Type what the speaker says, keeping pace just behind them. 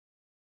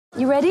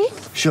You ready?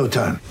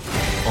 Showtime.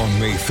 On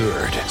May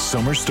 3rd,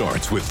 summer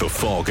starts with The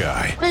Fall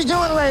Guy. Let's do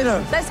it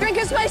later. Let's drink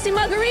a spicy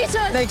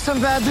margarita. Make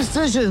some bad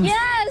decisions.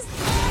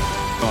 Yes!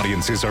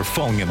 Audiences are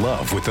falling in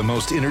love with the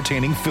most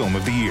entertaining film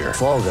of the year.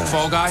 Fall Guy.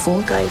 Fall Guy?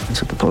 Fall Guy.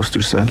 That's what the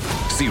poster said.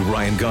 See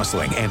Ryan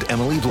Gosling and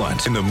Emily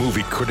Blunt in the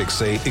movie critics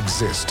say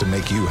exists to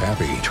make you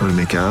happy. Trying to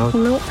make it out?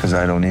 Nope. Because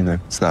I don't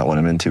either. It's not what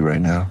I'm into right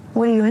now.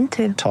 What are you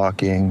into?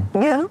 Talking.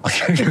 Yeah.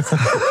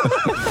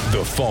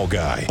 The Fall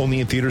Guy.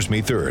 Only in theaters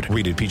May 3rd.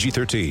 Rated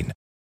PG-13.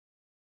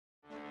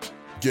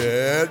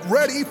 Get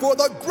ready for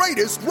the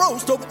greatest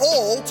roast of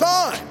all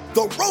time.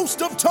 The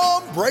Roast of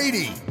Tom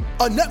Brady.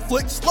 A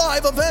Netflix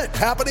live event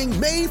happening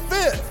May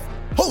 5th.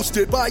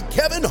 Hosted by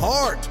Kevin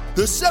Hart.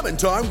 The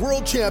 7-time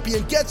world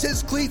champion gets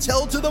his cleats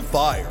held to the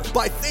fire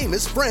by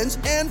famous friends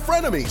and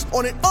frenemies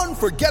on an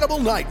unforgettable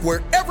night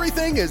where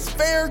everything is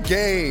fair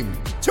game.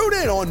 Tune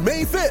in on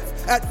May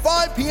 5th at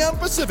 5 p.m.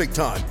 Pacific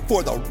time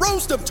for the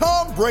Roast of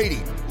Tom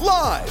Brady.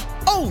 Live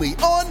only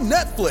on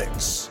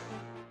Netflix.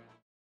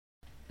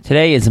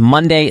 Today is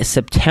Monday,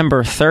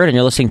 September 3rd, and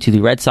you're listening to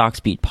the Red Sox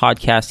Beat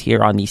podcast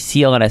here on the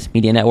CLNS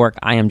Media Network.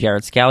 I am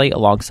Jared Scally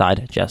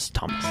alongside Jess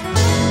Thomas.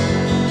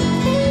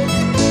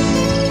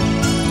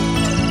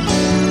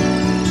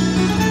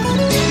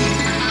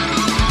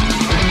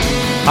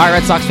 All right,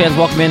 Red Sox fans,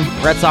 welcome in.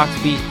 Red Sox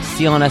Beat,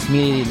 CLNS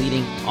Media, the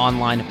leading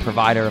online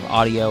provider of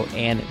audio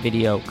and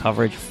video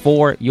coverage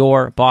for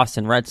your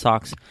Boston Red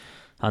Sox.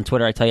 On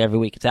Twitter, I tell you every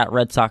week, it's at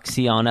Red Sox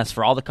CLNS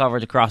for all the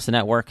coverage across the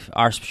network.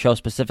 Our show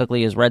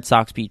specifically is Red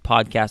Sox Beat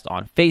Podcast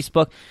on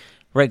Facebook.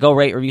 Go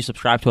rate, review,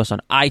 subscribe to us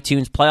on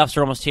iTunes. Playoffs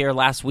are almost here.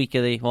 Last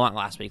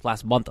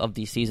month of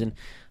the season.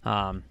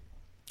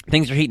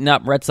 Things are heating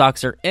up. Red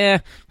Sox are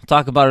We'll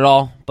talk about it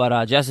all.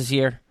 But Jess is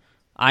here.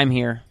 I'm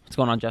here. What's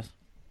going on, Jess?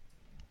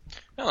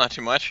 Well, not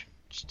too much.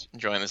 Just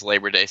enjoying this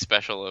Labor Day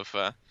special of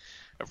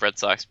Red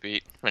Sox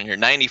Beat. When you're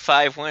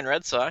 95-win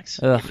Red Sox,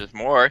 which is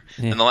more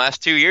than the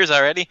last 2 years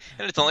already,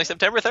 and it's only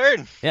September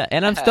 3rd. Yeah,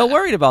 and I'm still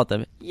worried about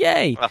them.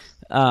 Yay!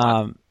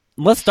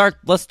 Let's start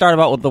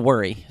about with the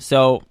worry.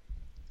 So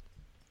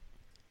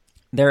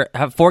they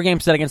have 4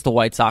 games set against the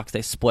White Sox.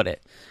 They split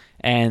it,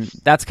 and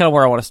that's kind of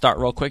where I want to start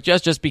real quick,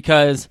 just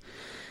because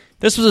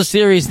this was a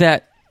series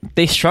that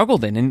they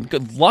struggled in,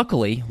 and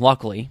luckily,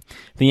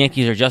 the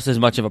Yankees are just as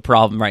much of a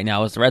problem right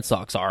now as the Red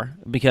Sox are,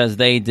 because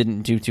they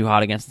didn't do too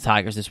hot against the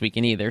Tigers this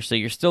weekend either. So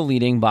you're still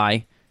leading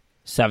by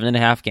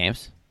 7.5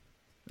 games.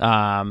 It's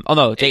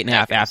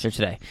 8.5 after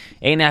today.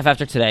 8.5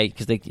 after today,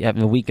 because they have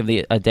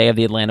a day of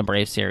the Atlanta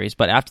Braves series.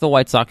 But after the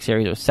White Sox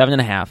series, it was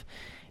 7.5,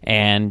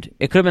 and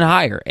it could have been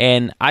higher.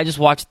 And I just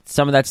watched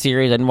some of that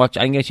series. I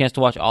didn't get a chance to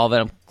watch all of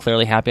it. I'm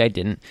clearly happy I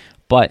didn't,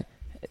 but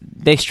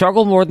they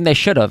struggled more than they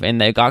should have, and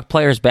they got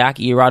players back.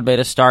 Erod made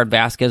a start.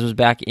 Vasquez was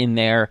back in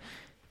there.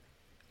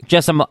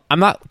 Just, I'm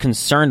not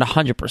concerned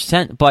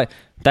 100%, but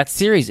that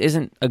series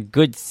isn't a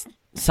good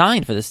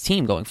sign for this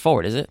team going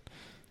forward, is it?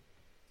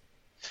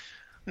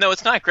 No,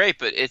 it's not great,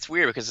 but it's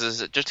weird because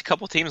there's just a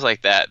couple teams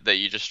like that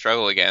you just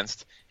struggle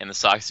against, and the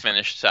Sox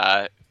finished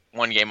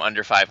one game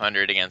under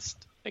 500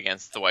 against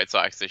the White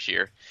Sox this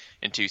year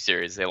in 2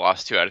 series. They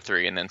lost 2 out of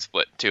 3 and then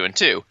split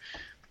 2-2.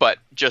 But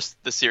just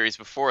the series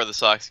before the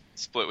Sox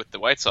split with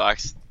the White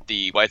Sox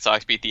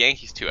beat the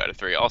Yankees 2 out of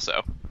 3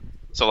 also.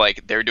 So,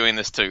 they're doing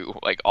this to,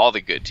 all the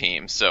good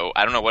teams. So,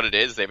 I don't know what it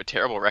is. They have a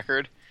terrible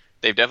record.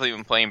 They've definitely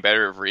been playing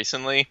better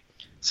recently.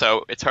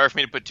 So, it's hard for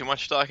me to put too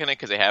much stock in it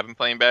because they have been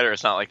playing better.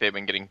 It's not like they've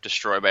been getting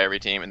destroyed by every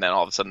team, and then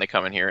all of a sudden they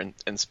come in here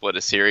and split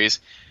a series.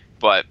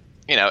 But,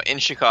 in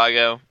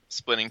Chicago,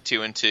 splitting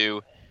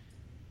 2-2,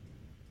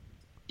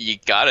 you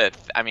gotta,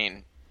 I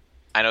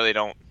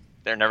know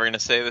they're never going to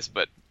say this,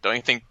 but don't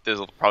you think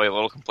there's probably a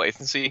little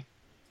complacency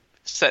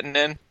setting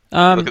in?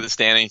 Look at the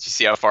standings, you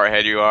see how far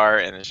ahead you are,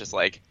 and it's just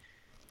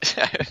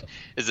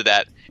is it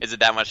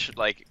that much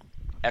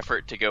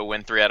effort to go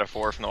win 3 out of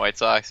 4 from the White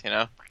Sox?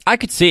 I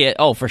could see it.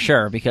 Oh, for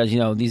sure, because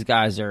these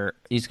guys are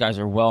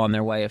well on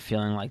their way of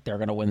feeling like they're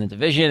going to win the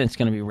division. It's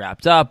going to be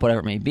wrapped up, whatever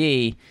it may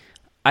be.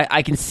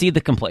 I can see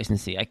the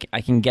complacency.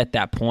 I can get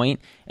that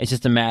point. It's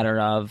just a matter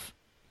of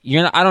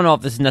I don't know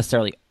if this is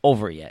necessarily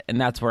over yet, and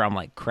that's where I'm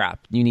like,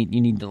 crap. You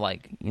need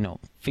to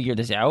figure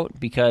this out,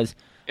 because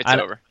it's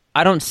over.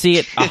 I don't see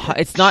it.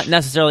 It's not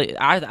necessarily.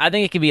 I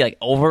think it could be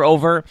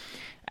over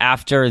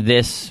after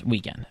this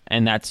weekend,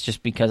 and that's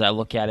just because I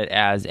look at it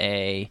as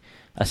a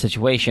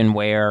situation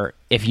where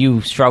if you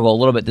struggle a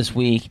little bit this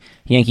week,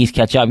 Yankees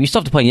catch up. You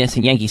still have to play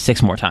the Yankees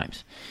 6 more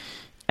times.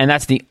 And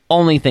that's the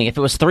only thing. If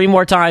it was 3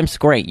 more times,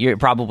 great, you're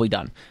probably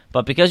done.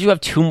 But because you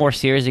have 2 more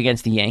series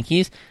against the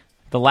Yankees,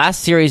 the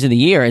last series of the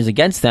year is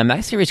against them.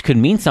 That series could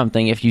mean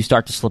something if you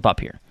start to slip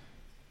up here.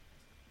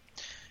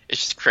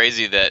 It's just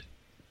crazy that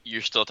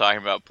you're still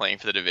talking about playing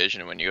for the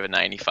division when you have a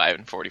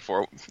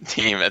 95-44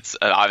 team. It's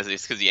obviously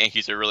it's because the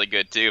Yankees are really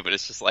good too, but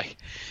it's just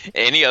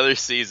any other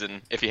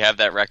season, if you have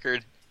that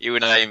record, you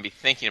would not even be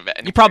thinking about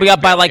it. You're probably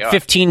up by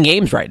 15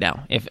 games right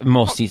now, if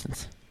most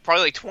seasons.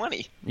 Probably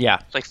 20. Yeah.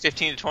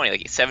 15 to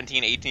 20,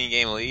 17, 18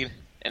 game lead.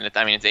 And it's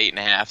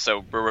 8.5,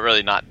 so we're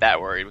really not that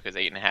worried because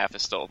 8.5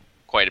 is still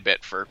quite a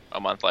bit for a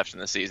month left in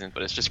the season,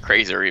 but it's just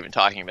crazy we're even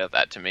talking about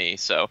that to me.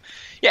 So,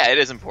 yeah, it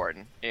is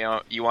important. You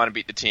know, you want to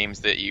beat the teams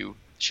that you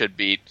should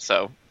beat.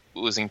 So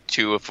losing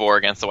 2 of 4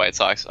 against the White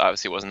Sox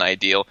obviously wasn't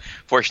ideal.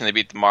 Fortunately,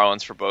 they beat the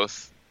Marlins for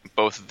both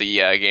of the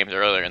games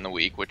earlier in the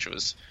week, which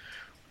was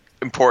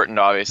important,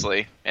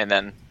 obviously. And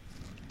then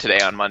today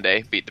on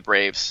Monday, beat the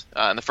Braves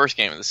in the first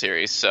game of the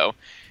series. So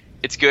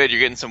it's good. You're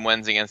getting some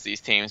wins against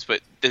these teams,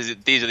 but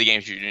these are the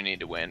games you do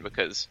need to win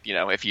because, you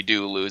know, if you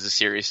do lose a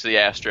series to the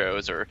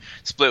Astros or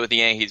split with the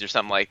Yankees or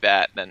something like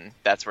that, then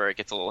that's where it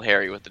gets a little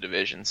hairy with the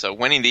division. So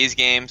winning these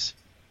games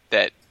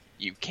that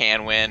you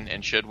can win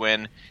and should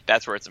win,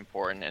 that's where it's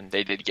important, and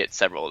they did get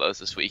several of those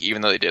this week,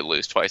 even though they did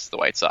lose twice to the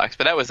White Sox.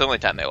 But that was the only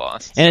time they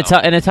lost. And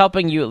it's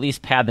helping you at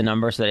least pad the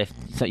number so that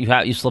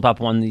if you slip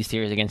up one of these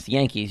series against the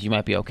Yankees, you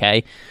might be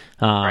okay.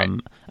 Right.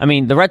 I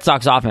mean, the Red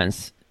Sox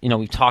offense, you know,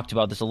 we've talked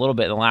about this a little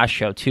bit in the last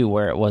show too,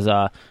 where it was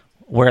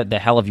where the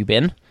hell have you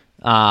been?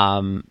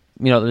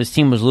 You know, this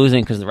team was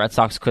losing because the Red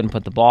Sox couldn't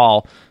put the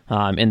ball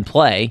in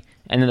play,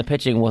 and then the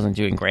pitching wasn't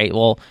doing great.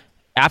 Well,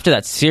 after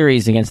that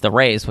series against the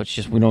Rays, which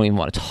just we don't even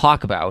want to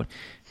talk about,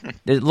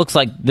 it looks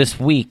like this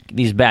week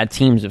these bad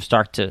teams have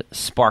started to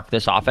spark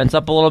this offense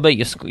up a little bit.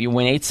 You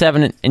win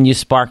 8-7 and you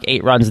spark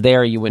 8 runs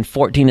there. You win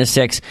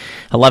 14-6,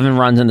 11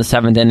 runs in the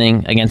 7th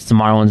inning against the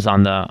Marlins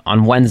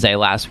on Wednesday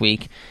last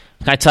week.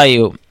 Can I tell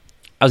you,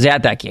 I was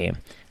at that game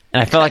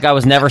and I felt like I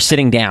was never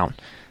sitting down.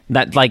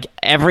 That like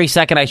every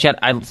second I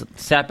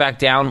sat back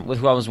down with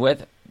who I was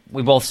with,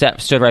 we both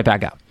stood right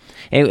back up.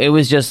 It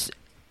was just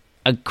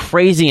a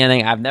crazy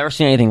inning. I've never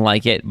seen anything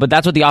like it, but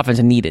that's what the offense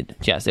needed,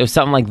 Jess. It was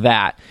something like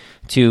that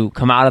to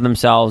come out of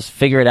themselves,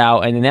 figure it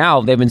out, and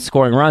now they've been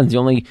scoring runs. The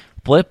only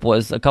blip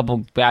was a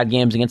couple bad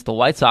games against the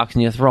White Sox,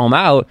 and you throw them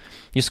out,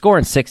 you're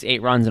scoring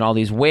 6-8 runs in all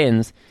these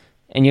wins,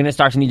 and you're going to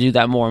start to need to do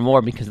that more and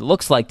more because it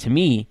looks like, to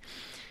me,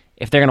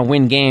 if they're going to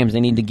win games,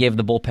 they need to give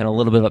the bullpen a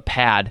little bit of a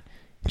pad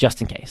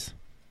just in case.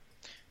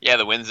 Yeah,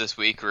 the wins this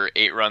week were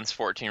 8 runs,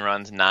 14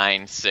 runs,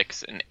 9,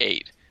 6, and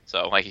 8.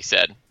 So, like you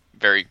said,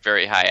 very,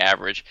 very high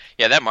average.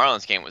 Yeah, that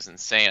Marlins game was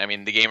insane. I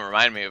mean, the game it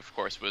reminded me of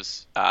course,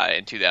 was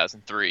in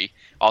 2003,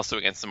 also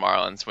against the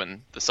Marlins,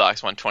 when the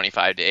Sox won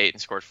 25-8 and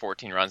scored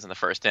 14 runs in the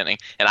first inning.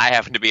 And I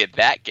happened to be at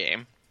that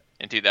game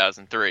in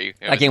 2003.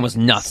 That game was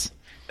nuts.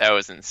 That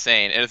was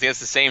insane. And it was against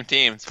the same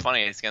team. It's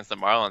funny, it's against the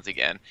Marlins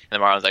again.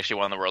 And the Marlins actually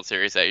won the World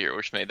Series that year,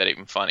 which made that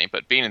even funny.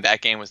 But being in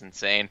that game was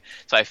insane.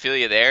 So I feel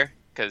you there,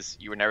 because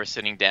you were never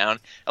sitting down.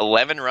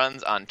 11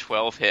 runs on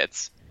 12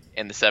 hits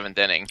in the 7th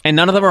inning. And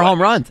none of them are home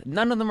runs.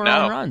 None of them are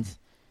home runs.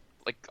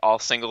 Like all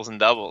singles and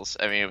doubles.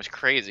 I mean, it was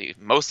crazy.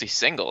 Mostly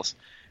singles.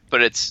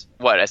 But it's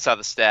I saw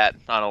the stat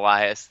on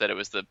Elias that it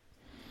was the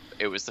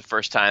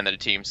first time that a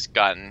team's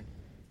gotten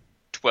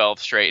 12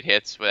 straight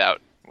hits without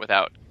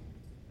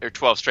or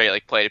 12 straight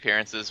like plate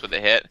appearances with a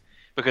hit,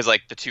 because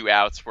like the 2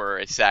 outs were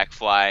a sac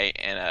fly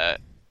and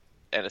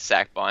a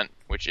sac bunt,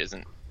 which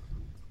isn't,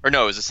 or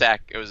no, it was a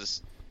sac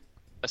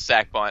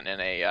bunt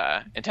and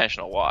a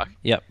intentional walk.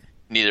 Yep.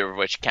 Neither of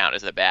which count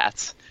as at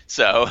bats.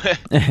 So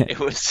it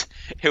was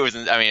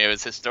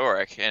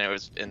historic and it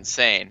was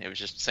insane. It was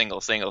just single.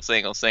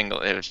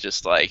 It was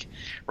just like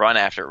run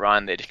after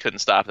run. They couldn't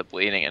stop the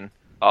bleeding, and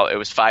it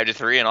was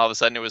 5-3, and all of a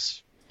sudden it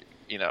was,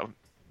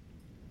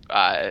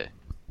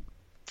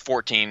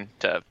 14-5.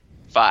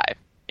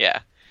 Yeah.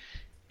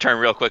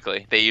 Turned real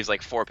quickly. They used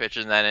like 4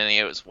 pitches in that inning.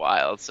 It was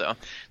wild. So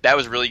that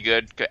was really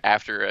good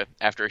after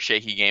a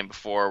shaky game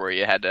before, where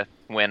you had to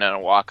win on a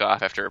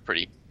walk-off after a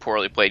pretty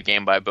poorly played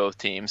game by both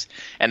teams.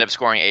 End up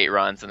scoring 8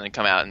 runs and then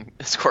come out and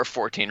score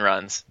 14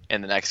 runs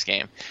in the next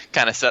game.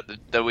 Kind of set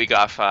the week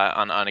off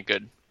on a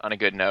good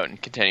note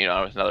and continued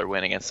on with another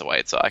win against the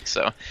White Sox.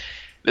 So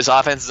this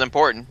offense is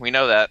important. We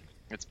know that.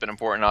 It's been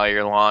important all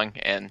year long,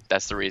 and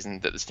that's the reason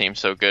that this team's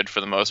so good for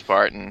the most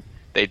part, and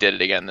they did it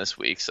again this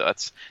week. So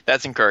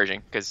that's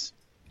encouraging, because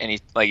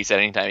like you said,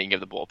 anytime you can give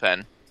the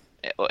bullpen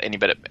any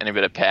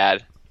bit of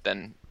pad,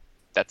 then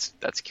that's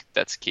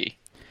key.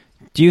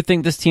 Do you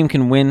think this team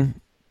can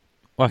win?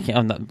 Well,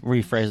 I'm not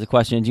rephrase the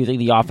question. Do you think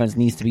the offense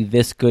needs to be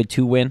this good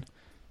to win?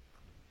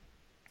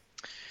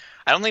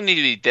 I don't think they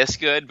need to be this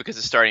good, because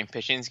the starting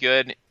pitching's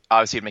good.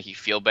 Obviously, it'd make you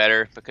feel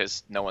better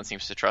because no one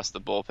seems to trust the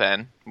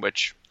bullpen,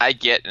 which I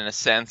get in a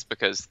sense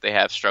because they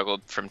have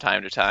struggled from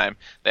time to time.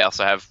 They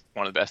also have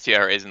one of the best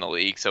ERAs in the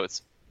league, so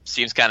it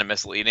seems kind of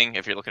misleading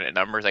if you're looking at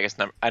numbers. I guess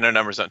I know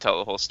numbers don't tell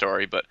the whole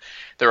story, but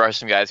there are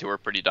some guys who are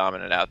pretty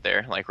dominant out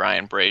there, like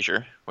Ryan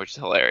Brazier, which is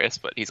hilarious,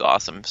 but he's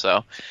awesome.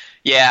 So,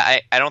 yeah,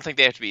 I don't think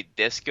they have to be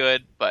this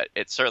good, but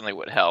it certainly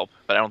would help.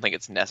 But I don't think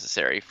it's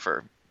necessary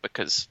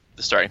because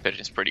the starting pitching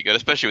is pretty good,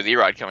 especially with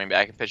Erod coming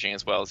back and pitching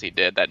as well as he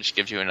did. That just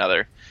gives you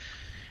another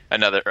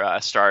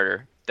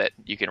starter that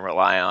you can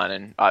rely on.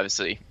 And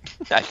obviously,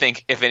 I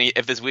think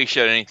if this week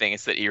showed anything,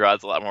 it's that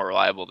Erod's a lot more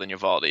reliable than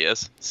Eovaldi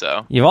is.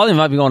 So Eovaldi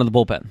might be going to the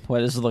bullpen. The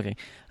way this is looking.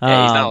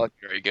 Yeah, he's not looking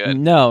very good.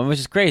 No, which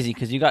is crazy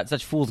because you got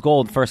such fool's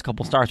gold first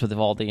couple starts with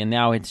Eovaldi, and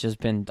now it's just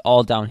been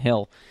all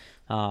downhill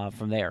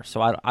from there.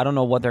 So I don't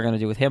know what they're going to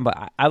do with him,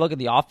 but I look at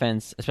the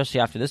offense, especially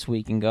after this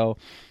week, and go,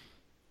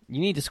 you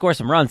need to score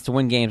some runs to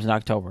win games in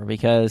October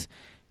because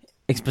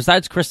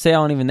besides Chris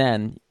Sale and even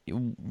then,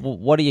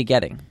 what are you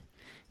getting?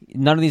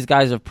 None of these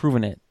guys have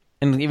proven it.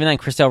 And even then,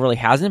 Chris Sale really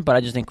hasn't, but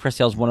I just think Chris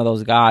Sale is one of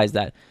those guys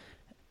that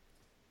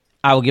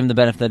I will give him the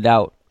benefit of the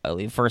doubt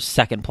for his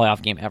second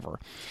playoff game ever.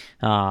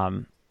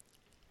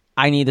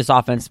 I need this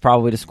offense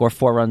probably to score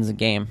 4 runs a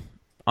game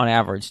on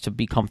average to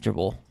be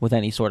comfortable with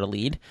any sort of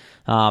lead.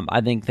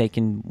 I think they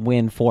can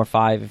win 4 or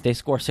 5. If they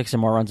score 6 or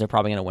more runs, they're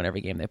probably going to win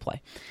every game they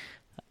play.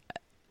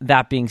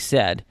 That being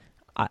said,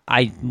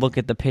 I look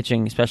at the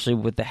pitching, especially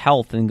with the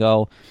health, and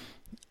go,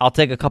 I'll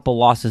take a couple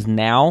losses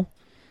now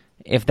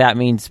if that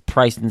means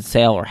Price and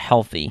Sale are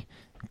healthy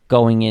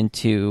going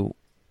into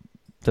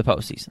the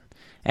postseason.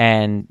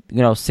 And,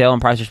 Sale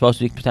and Price are supposed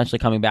to be potentially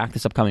coming back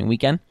this upcoming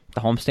weekend,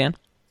 the homestand,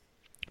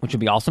 which would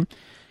be awesome.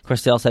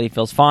 Chris Sale said he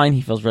feels fine.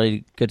 He feels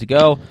really good to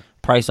go.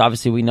 Price,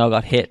 obviously, we know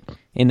got hit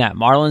in that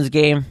Marlins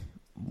game,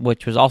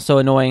 which was also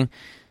annoying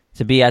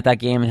to be at that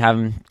game and have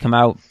him come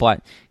out.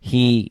 But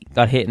he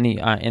got hit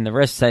in the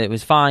wrist, said it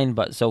was fine.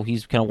 But so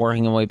he's kind of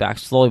working his way back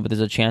slowly. But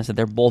there's a chance that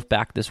they're both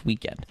back this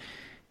weekend.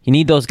 You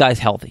need those guys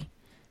healthy.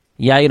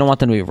 Yeah, you don't want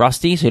them to be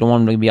rusty, so you don't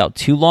want them to be out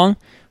too long.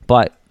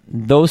 But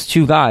those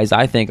 2 guys,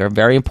 I think, are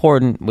very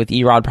important, with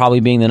Erod probably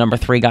being the number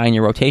 3 guy in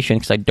your rotation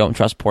because I don't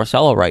trust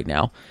Porcello right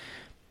now.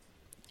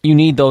 You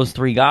need those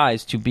 3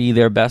 guys to be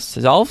their best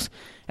selves,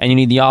 and you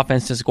need the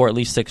offense to score at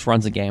least 6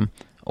 runs a game,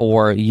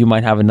 or you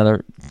might have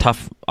another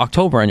tough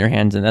October on your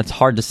hands, and that's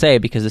hard to say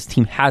because this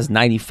team has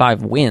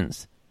 95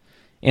 wins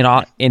in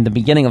the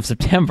beginning of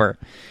September,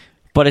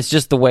 but it's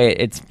just the way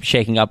it's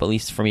shaking up, at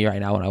least for me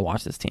right now when I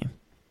watch this team.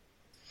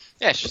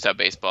 Yeah, it's just how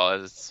baseball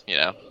is.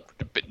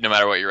 No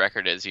matter what your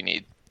record is, you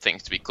need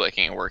things to be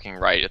clicking and working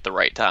right at the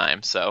right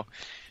time. So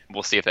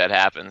we'll see if that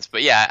happens.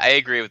 But yeah, I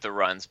agree with the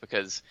runs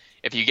because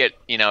if you get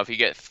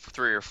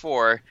 3 or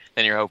 4,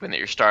 then you're hoping that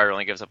your starter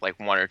only gives up like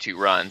 1 or 2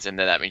 runs, and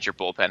then that means your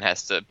bullpen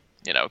has to,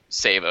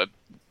 save a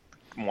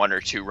 1 or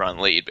 2 run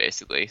lead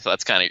basically. So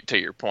that's kind of to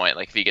your point.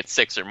 Like if you get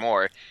 6 or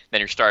more, then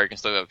your starter can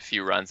still have a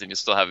few runs, and you'll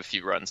still have a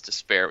few runs to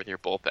spare with your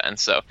bullpen.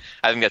 So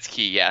I think that's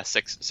key. Yeah,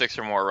 6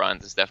 or more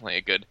runs is definitely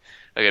a good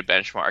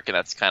benchmark, and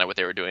that's kind of what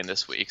they were doing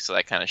this week. So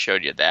that kind of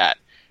showed you that.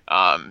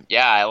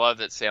 Yeah, I love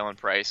that Sale and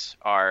Price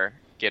are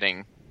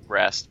getting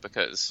rest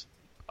because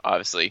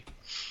obviously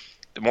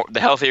the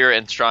healthier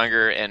and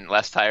stronger and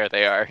less tired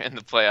they are in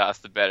the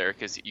playoffs, the better,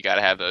 because you got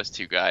to have those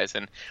 2 guys.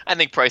 And I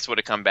think Price would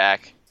have come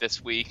back this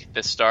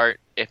start,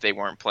 if they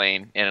weren't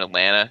playing in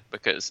Atlanta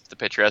because the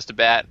pitcher has to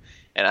bat.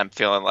 And I'm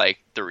feeling like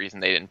the reason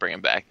they didn't bring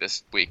him back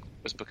this week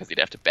was because he'd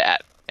have to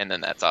bat. And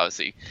then that's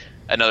obviously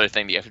another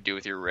thing that you have to do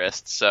with your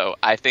wrist. So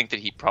I think that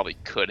he probably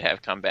could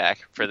have come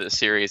back for this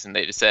series, and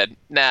they just said,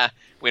 nah,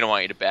 we don't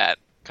want you to bat.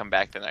 Come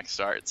back the next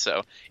start.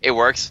 So it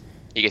works.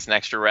 He gets an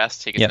extra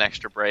rest. He gets an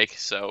extra break.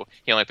 So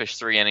he only pitched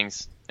 3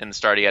 innings in the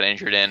start he got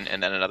injured in,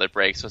 and then another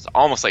break. So it's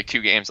almost like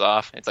 2 games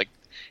off. It's like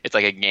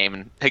a game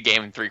and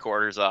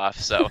 3/4 off.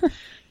 So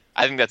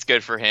I think that's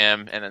good for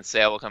him. And then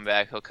Sale will come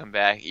back. He'll come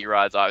back.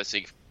 Erod's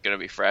obviously going to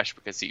be fresh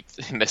because he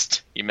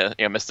missed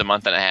a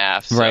month and a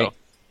half. So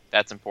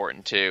that's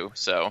important too.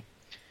 So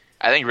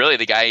I think really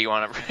the guy you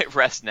want to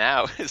rest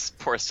now is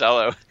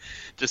Porcello,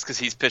 just because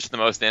he's pitched the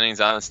most innings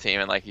on this team,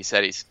 and like you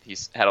said,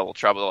 he's had a little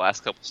trouble the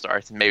last couple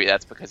starts, and maybe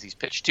that's because he's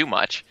pitched too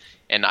much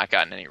and not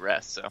gotten any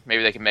rest. So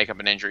maybe they can make up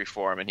an injury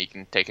for him, and he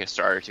can take a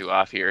start or 2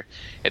 off here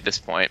at this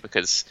point,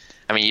 because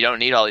you don't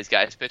need all these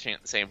guys pitching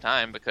at the same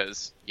time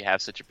because you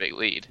have such a big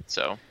lead.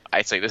 So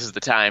I say this is the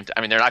time.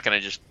 They're not going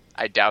to just.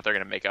 I doubt they're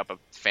going to make up a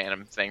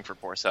phantom thing for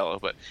Porcello,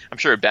 but I'm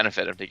sure it'd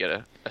benefit him to get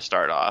a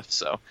start off.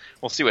 So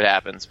we'll see what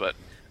happens, but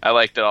I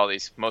like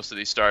that most of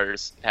these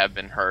starters have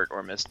been hurt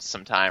or missed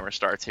some time or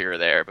starts here or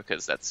there,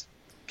 because that's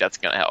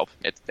going to help.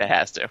 It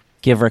has to.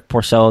 Give Rick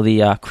Porcello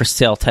the Chris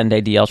Sale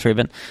 10-day DL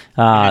treatment.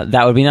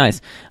 That would be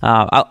nice.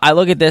 I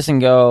look at this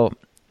and go,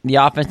 the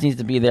offense needs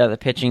to be there, the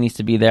pitching needs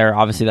to be there.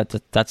 Obviously,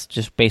 that's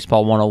just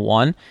baseball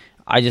 101.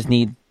 I just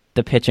need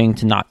the pitching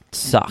to not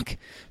suck,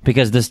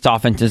 because this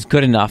offense is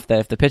good enough that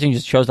if the pitching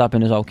just shows up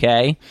and is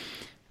okay,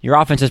 your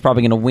offense is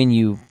probably going to win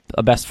you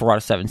a best 4 out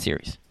of 7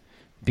 series,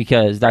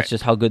 because that's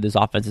just how good this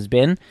offense has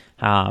been,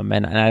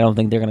 and I don't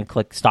think they're going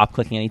to stop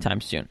clicking anytime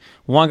soon.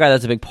 One guy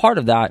that's a big part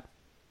of that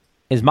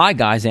is my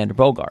guy, Xander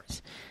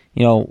Bogaerts.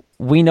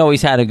 We know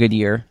he's had a good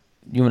year.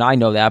 You and I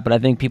know that, but I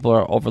think people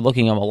are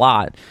overlooking him a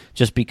lot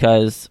just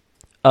because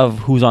of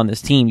who's on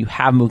this team. You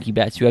have Mookie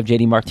Betts, you have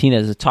JD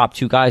Martinez, the top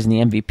 2 guys in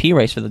the MVP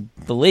race for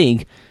the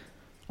league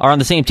are on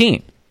the same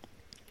team.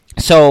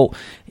 So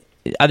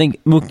I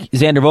think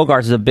Xander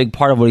Bogaerts is a big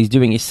part of what he's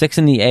doing. He's 6th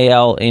in the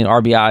AL in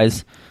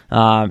RBIs,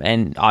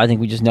 and I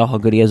think we just know how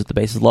good he is with the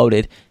bases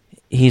loaded.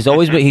 He's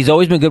always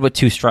been good with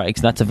 2 strikes,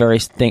 and that's a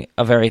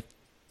very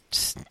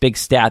big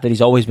stat that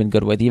he's always been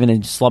good with. Even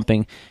in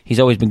slumping, he's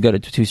always been good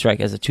at 2-strike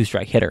as a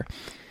 2-strike hitter.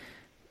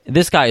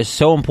 This guy is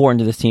so important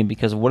to this team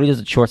because of what he does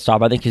at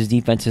shortstop. I think his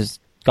defense has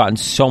gotten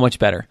so much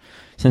better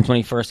since when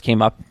he first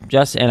came up,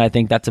 and I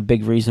think that's a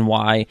big reason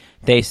why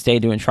they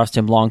stayed to entrust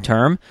him long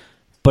term.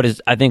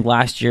 But I think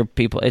last year,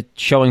 it's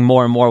showing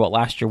more and more what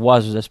last year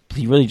was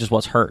he really just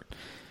was hurt.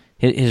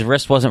 His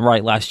wrist wasn't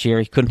right last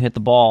year. He couldn't hit the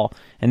ball.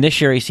 And this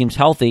year he seems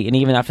healthy. And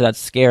even after that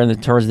scare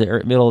towards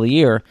the middle of the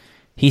year,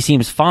 he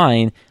seems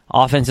fine.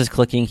 Offense is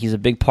clicking. He's a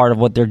big part of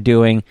what they're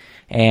doing.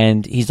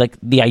 And he's like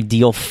the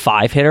ideal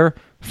 5-hitter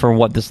for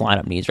what this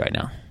lineup needs right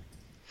now.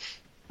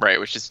 Right,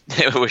 which is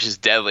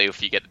deadly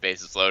if you get the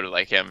bases loaded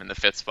like him in the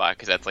 5th spot,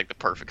 because that's like the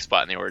perfect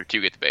spot in the order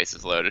to get the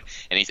bases loaded.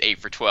 And he's 8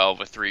 for 12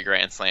 with 3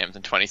 grand slams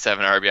and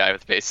 27 RBI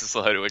with bases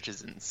loaded, which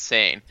is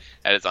insane.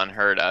 That is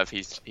unheard of.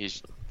 He's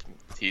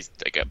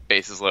like a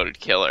bases loaded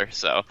killer.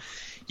 So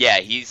yeah,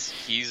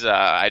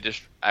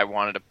 I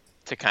wanted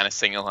to kind of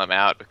single him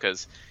out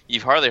because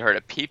you've hardly heard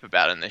a peep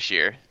about him this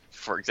year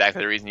for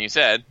exactly the reason you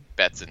said.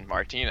 Betts and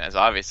Martinez,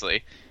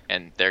 obviously.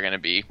 And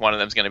one of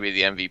them's going to be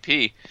the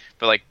MVP.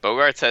 But like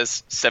Bogaerts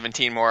has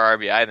 17 more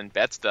RBI than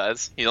Betts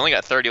does. He's only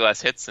got 30 less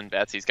hits than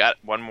Betts. He's got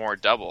one more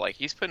double. Like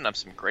he's putting up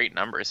some great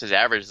numbers. His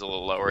average is a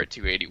little lower at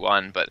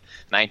 281, but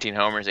 19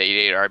 homers,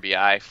 88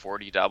 RBI,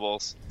 40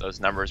 doubles.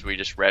 Those numbers we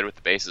just read with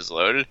the bases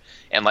loaded.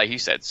 And like you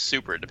said,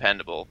 super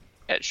dependable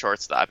at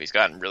shortstop. He's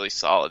gotten really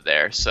solid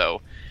there.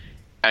 So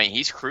I mean,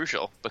 he's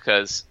crucial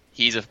because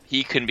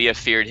he can be a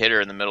feared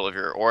hitter in the middle of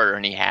your order,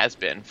 and he has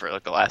been for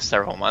like the last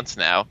several months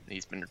now.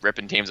 He's been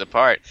ripping teams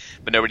apart,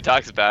 but nobody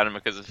talks about him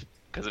because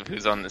of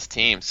who's on this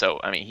team.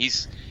 So I mean,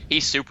 he's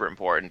super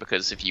important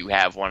because if you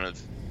have one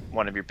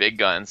of your big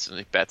guns,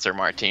 like Betts or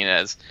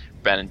Martinez,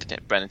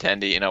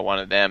 Benintendi, one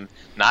of them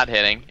not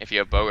hitting, if you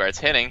have Bogaerts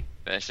hitting,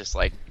 then it's just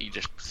like you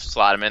just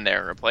slot him in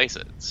there and replace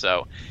it.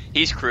 So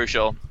he's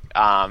crucial.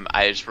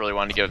 I just really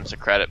wanted to give him some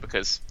credit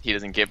because he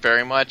doesn't get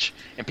very much,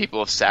 and people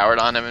have soured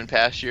on him in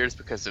past years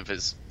because of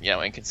his,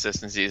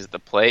 inconsistencies at the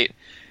plate.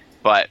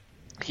 But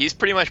he's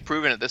pretty much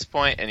proven at this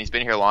point, and he's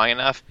been here long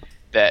enough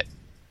that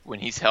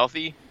when he's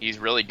healthy, he's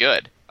really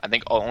good. I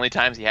think the only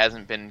times he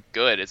hasn't been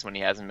good is when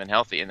he hasn't been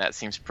healthy, and that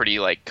seems pretty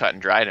like cut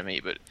and dry to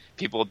me. But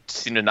people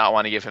seem to not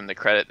want to give him the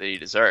credit that he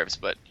deserves.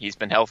 But he's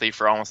been healthy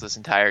for almost this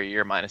entire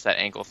year, minus that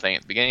ankle thing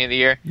at the beginning of the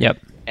year. Yep.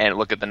 And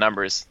look at the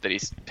numbers that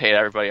he's paid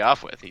everybody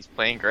off with. He's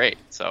playing great,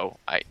 so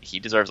he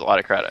deserves a lot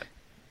of credit.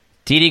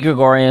 Didi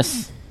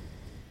Gregorius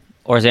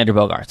or Xander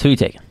Bogaerts? Who are you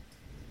taking?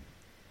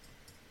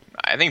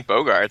 I think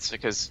Bogaerts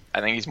because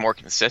I think he's more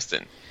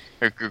consistent.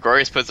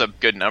 Gregorius puts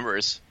up good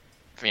numbers,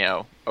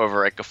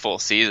 over like a full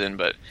season,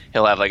 but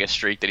he'll have like a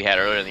streak that he had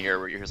earlier in the year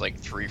where he was like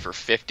 3 for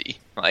 50.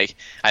 Like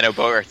I know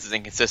Bogaerts is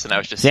inconsistent. I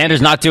was just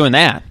Xander's not doing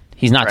that.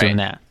 He's not doing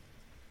that.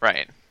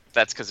 Right.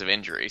 That's because of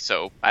injury.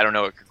 So I don't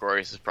know what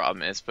Gregorius'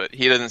 problem is, but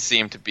he doesn't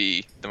seem to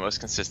be the most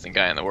consistent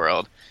guy in the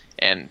world.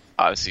 And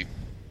obviously,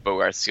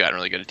 Bogaerts has gotten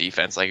really good at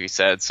defense, like we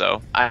said.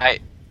 So I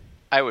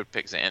would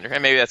pick Xander,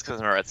 and maybe that's because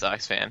I'm a Red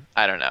Sox fan.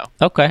 I don't know.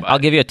 Okay, but I'll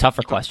give you a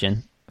tougher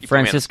question: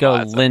 Francisco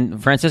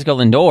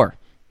Lindor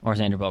or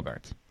Xander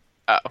Bogaerts?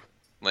 Oh,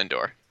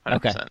 Lindor. 100%.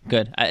 Okay,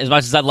 good. As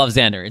much as I love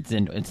Xander, it's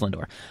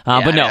Lindor.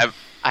 But no,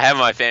 I have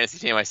him on my fantasy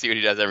team. I see what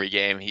he does every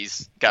game.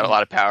 He's got a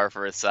lot of power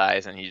for his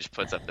size, and he just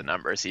puts up the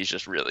numbers. He's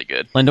just really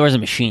good. Lindor's a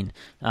machine.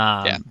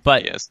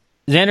 But he is.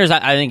 Xander's,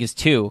 I think, is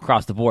 2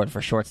 across the board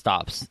for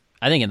shortstops.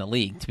 I think in the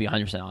league, to be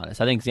 100%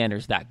 honest. I think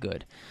Xander's that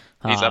good.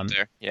 He's up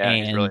there. Yeah,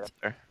 he's really up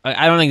there.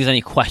 I don't think there's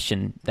any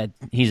question that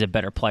he's a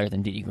better player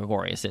than Didi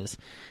Gregorius is.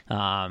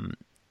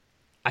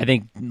 I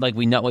think, like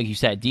you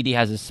said, Didi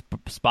has his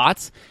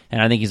spots,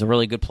 and I think he's a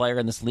really good player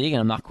in this league,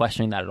 and I'm not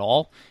questioning that at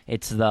all.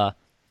 It's the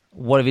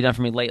what have you done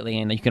for me lately,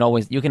 and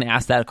you can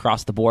ask that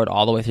across the board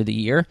all the way through the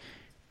year.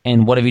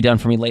 And what have you done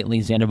for me lately?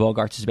 Xander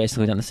Bogaerts has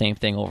basically done the same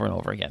thing over and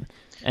over again,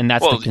 and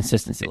that's the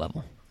consistency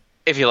level.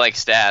 If you like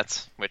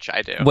stats, which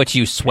I do, which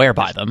you swear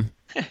by them,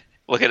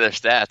 look at their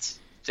stats.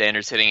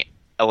 Xander's hitting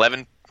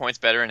 11 points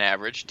better in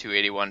average,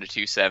 281 to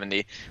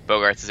 270.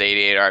 Bogaerts has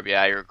 88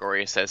 RBI.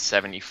 Gregorius has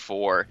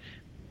 74.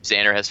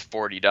 Xander has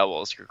 40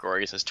 doubles.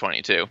 Gregorius has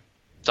 22.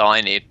 That's all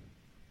I need.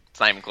 It's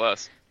not even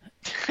close.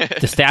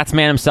 The stats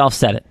man himself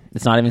said it.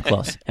 It's not even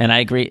close. And I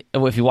agree.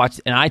 If you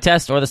watch an eye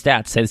test or the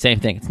stats, say the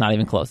same thing. It's not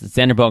even close. It's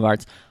Xander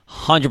Bogaerts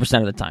 100%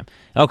 of the time.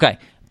 Okay.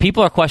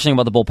 People are questioning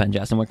about the bullpen,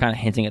 Jess, and we're kind of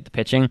hinting at the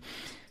pitching.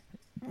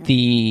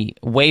 The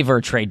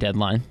waiver trade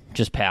deadline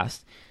just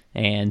passed.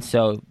 And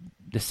so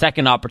the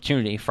second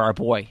opportunity for our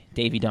boy,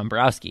 Davey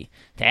Dombrowski,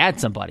 to add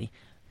somebody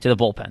to the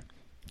bullpen.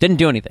 Didn't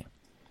do anything.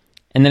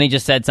 And then he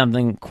just said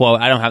something, quote,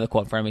 I don't have the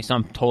quote in front of me, so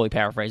I'm totally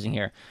paraphrasing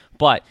here.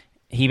 But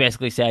he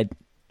basically said,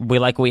 we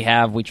like what we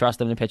have. We trust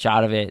them to pitch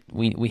out of it.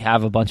 We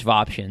have a bunch of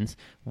options.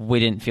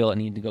 We didn't feel it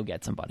needed to go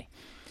get somebody.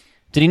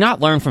 Did he not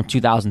learn from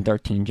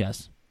 2013,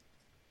 Jess?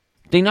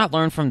 Did he not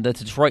learn from the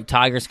Detroit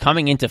Tigers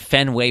coming into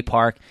Fenway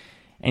Park,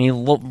 and he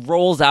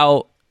rolls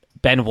out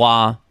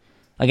Benoit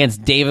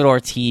against David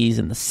Ortiz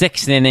in the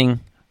 6th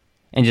inning,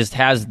 and just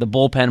has the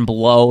bullpen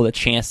blow the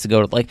chance to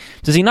go to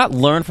does he not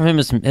learn from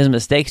his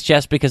mistakes,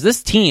 Jess? Because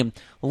this team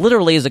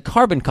literally is a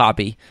carbon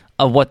copy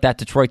of what that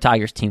Detroit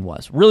Tigers team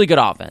was. Really good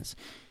offense.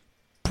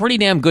 Pretty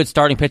damn good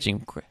starting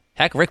pitching.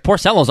 Heck, Rick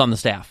Porcello's on the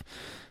staff.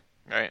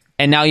 Right.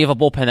 And now you have a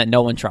bullpen that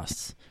no one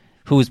trusts,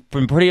 who's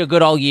been pretty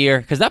good all year,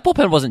 because that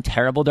bullpen wasn't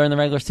terrible during the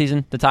regular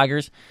season, the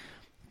Tigers,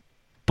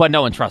 but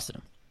no one trusted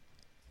him.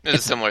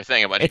 It's a similar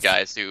thing. A bunch of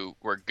guys who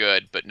were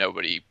good, but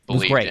nobody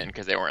believed in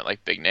because they weren't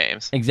like big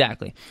names.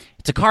 Exactly.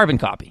 It's a carbon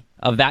copy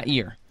of that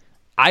year.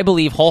 I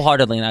believe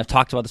wholeheartedly, and I've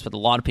talked about this with a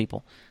lot of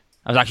people.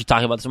 I was actually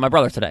talking about this with my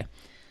brother today.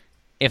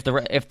 If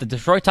the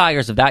Detroit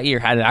Tigers of that year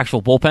had an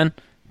actual bullpen,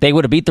 they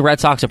would have beat the Red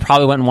Sox and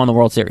probably went and won the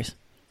World Series.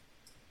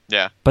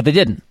 Yeah. But they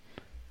didn't.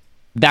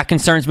 That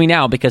concerns me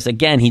now because,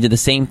 again, he did the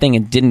same thing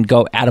and didn't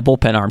go at a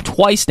bullpen arm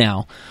twice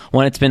now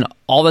when it's been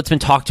all that's been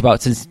talked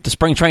about since the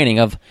spring training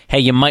of, hey,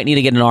 you might need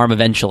to get an arm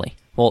eventually.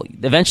 Well,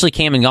 eventually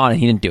came and gone, and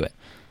he didn't do it.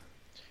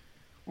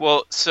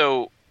 Well,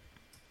 so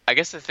I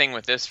guess the thing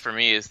with this for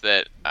me is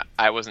that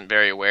I wasn't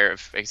very aware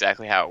of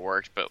exactly how it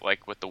worked, but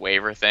like with the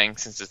waiver thing,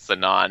 since it's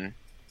the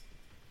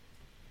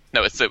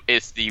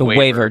it's the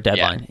waiver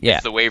deadline. Yeah.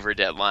 It's the waiver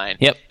deadline.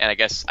 Yep. And I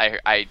guess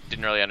I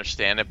didn't really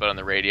understand it, but on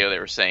the radio they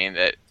were saying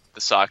that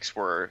the Sox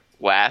were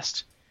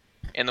last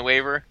in the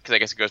waiver because I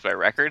guess it goes by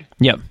record.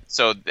 Yep.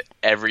 So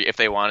if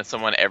they wanted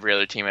someone, every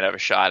other team would have a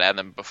shot at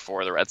them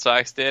before the Red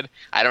Sox did.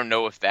 I don't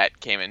know if that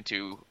came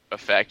into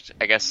effect.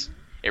 I guess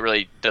it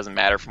really doesn't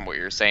matter from what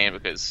you're saying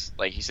because,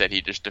 like you said,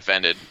 he just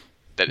defended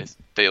that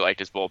they liked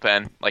his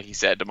bullpen, like he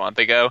said a month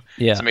ago.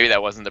 Yeah. So maybe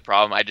that wasn't the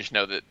problem. I just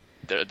know that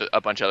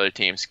a bunch of other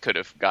teams could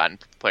have gotten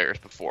players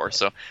before.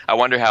 So I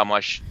wonder how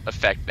much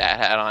effect that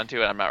had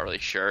onto it. I'm not really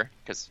sure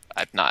because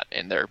I'm not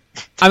in there.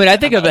 I mean, I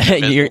think of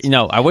it.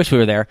 I wish we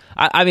were there.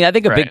 I mean, I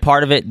think a big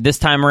part of it this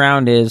time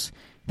around is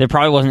there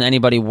probably wasn't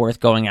anybody worth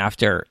going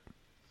after,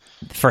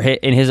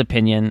 in his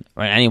opinion,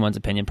 or in anyone's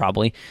opinion,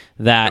 probably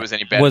that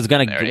was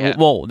going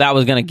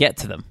to get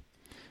to them.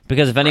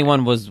 Because if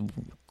anyone was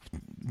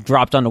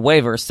dropped on the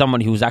waiver,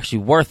 someone who was actually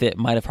worth it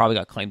might have probably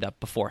got claimed up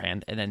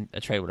beforehand, and then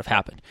a trade would have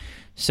happened.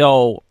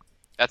 So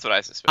that's what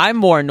I suspect. I'm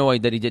more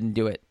annoyed that he didn't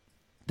do it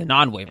the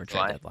non-waiver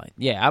trade deadline.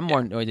 Yeah, I'm more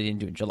annoyed that he didn't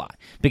do it in July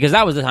because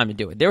that was the time to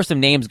do it. There were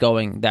some names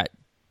going that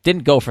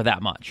didn't go for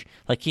that much.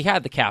 Like he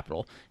had the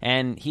capital,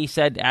 and he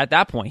said at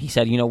that point,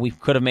 we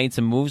could have made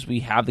some moves. We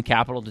have the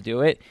capital to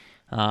do it.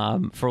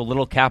 For a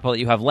little capital that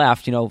you have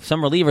left,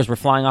 some relievers were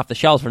flying off the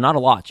shelves for not a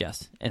lot,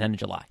 Jess, at the end of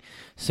July.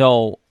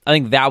 So I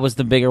think that was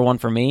the bigger one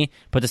for me.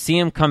 But to see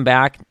him come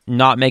back,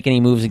 not make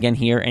any moves again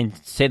here, and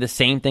say the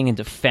same thing and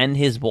defend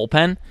his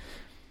bullpen,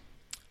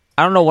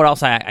 I don't know what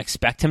else I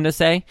expect him to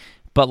say,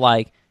 but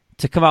like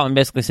to come out and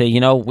basically say, we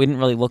didn't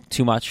really look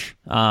too much.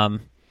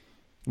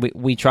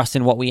 We trust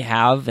in what we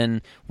have,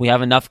 and we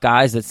have enough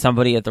guys that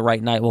somebody at the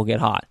right night will get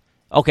hot.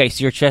 Okay,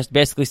 so you're just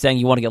basically saying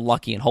you want to get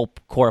lucky and hope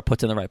Cora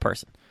puts in the right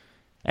person.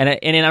 And I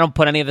don't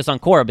put any of this on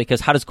Cora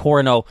because how does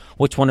Cora know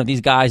which one of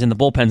these guys in the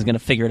bullpen is going to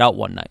figure it out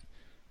one night?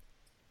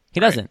 He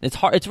doesn't. It's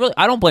hard. It's really.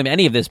 I don't blame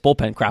any of this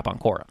bullpen crap on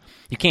Cora.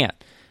 You can't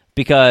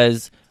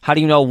because how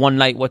do you know one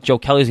night what Joe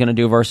Kelly's going to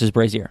do versus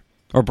Brazier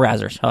or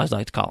Brazzers? How I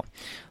like to call him.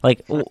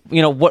 Like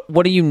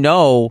what do you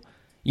know?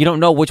 You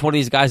don't know which one of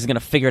these guys is going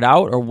to figure it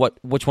out or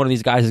which one of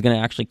these guys is going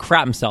to actually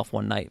crap himself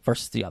one night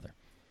versus the other.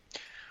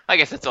 I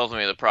guess that's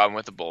ultimately the problem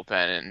with the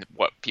bullpen and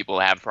what people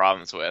have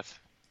problems with.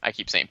 I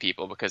keep saying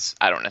people because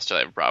I don't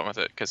necessarily have a problem with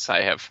it because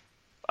I have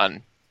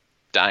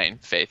undying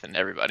faith in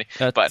everybody.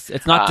 But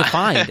it's not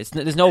defined.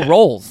 There's no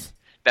roles.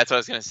 That's what I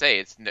was going to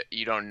say.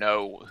 You don't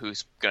know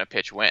who's going to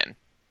pitch when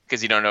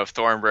because you don't know if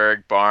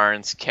Thornburg,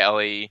 Barnes,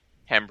 Kelly,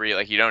 Hembry,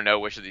 like you don't know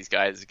which of these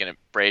guys is going to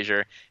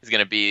Brazier is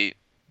going to be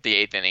the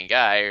 8th inning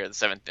guy or the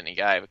 7th inning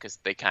guy because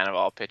they kind of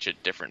all pitch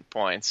at different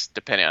points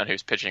depending on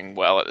who's pitching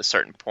well at a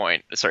certain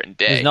point, a certain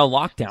day. There's no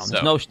lockdown.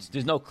 So,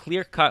 there's no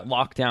clear-cut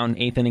lockdown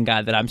 8th inning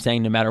guy that I'm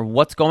saying no matter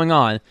what's going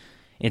on,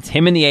 it's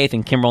him in the 8th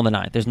and Kimbrel in the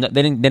 9th.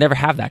 They never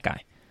have that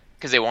guy.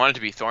 Because they wanted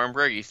to be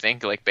Thornburg, you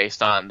think, like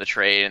based on the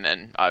trade and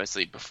then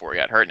obviously before he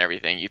got hurt and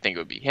everything, you think it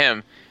would be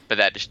him, but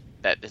that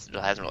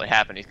hasn't really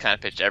happened. He's kind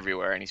of pitched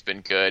everywhere and he's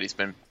been good, he's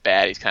been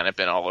bad, he's kind of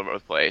been all over the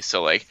place.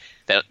 So like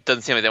that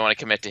doesn't seem like they want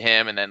to commit to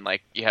him. And then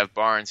like you have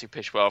Barnes who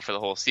pitched well for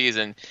the whole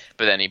season,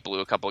 but then he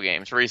blew a couple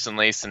games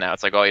recently, so now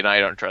it's like, I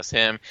don't trust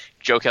him.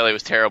 Joe Kelly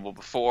was terrible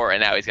before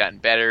and now he's gotten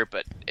better,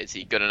 but is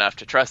he good enough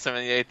to trust him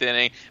in the 8th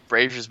inning?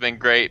 Brazier's been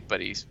great,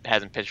 but he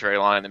hasn't pitched very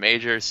long in the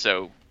majors,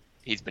 so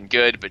he's been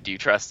good, but do you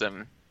trust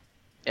him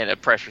in a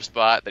pressure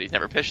spot that he's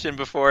never pitched in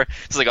before?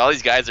 It's like all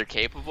these guys are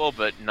capable,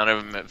 but none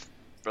of them have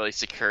really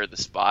secured the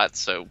spot,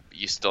 so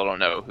you still don't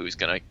know who's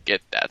going to get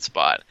that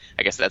spot.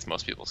 I guess that's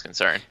most people's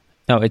concern.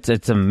 No,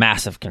 it's a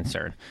massive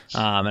concern,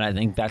 and I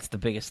think that's the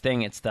biggest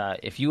thing. It's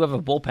if you have a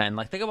bullpen,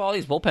 like think of all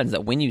these bullpens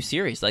that win you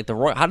series. Like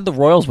how did the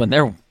Royals win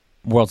their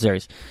World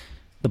Series?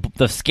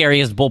 The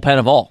scariest bullpen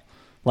of all.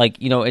 Like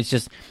it's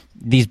just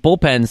these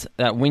bullpens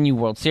that win you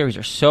World Series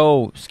are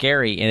so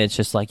scary, and it's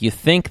just like you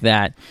think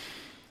that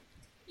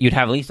you'd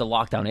have at least a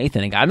lockdown 8th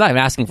inning guy. I'm not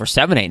even asking for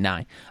 7, 8,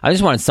 9. I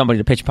just wanted somebody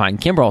to pitch behind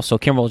Kimbrel, so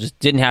Kimbrel just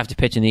didn't have to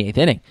pitch in the 8th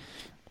inning.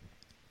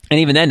 And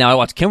even then, now I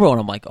watch Kimbrel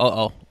and I'm like,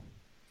 uh-oh.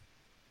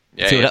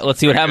 Yeah, let's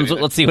see what happens.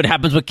 Let's see what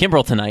happens with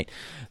Kimbrel tonight.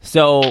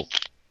 So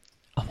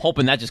I'm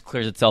hoping that just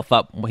clears itself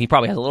up. He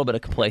probably has a little bit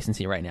of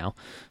complacency right now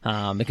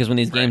because when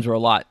these games were a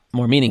lot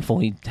more meaningful,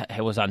 he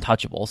was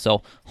untouchable.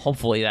 So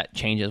hopefully that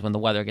changes when the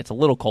weather gets a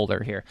little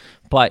colder here.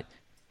 But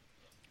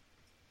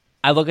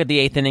I look at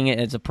the 8th inning,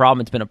 it's a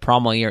problem. It's been a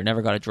problem all year. It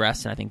never got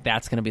addressed, and I think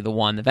that's going to be the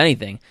one, if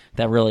anything,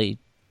 that really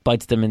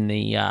bites them in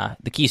the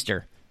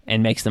keister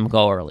and makes them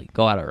go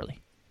out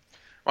early.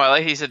 Well, I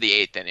like he said the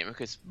 8th inning,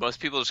 because most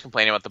people just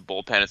complain about the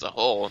bullpen as a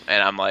whole,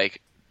 and I'm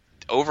like,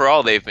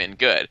 overall they've been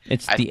good.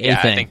 It's the 8th inning.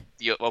 I think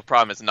the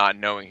problem is not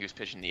knowing who's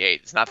pitching the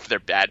 8th. It's not that they're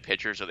bad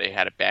pitchers or they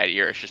had a bad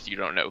year. It's just you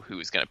don't know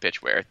who's going to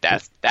pitch where.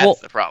 That's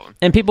the problem.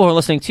 And people who are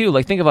listening too,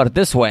 like, think about it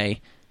this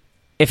way.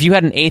 If you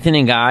had an 8th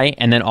inning guy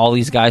and then all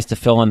these guys to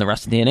fill in the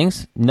rest of the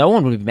innings, no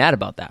one would be mad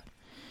about that.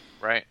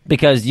 Right.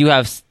 Because you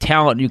have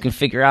talent you can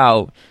figure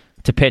out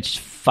to pitch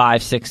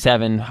 5, 6,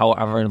 7,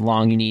 however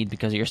long you need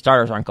because your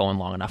starters aren't going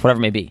long enough, whatever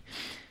it may be.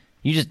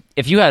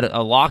 If you had a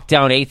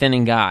lockdown 8th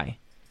inning guy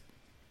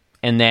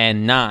and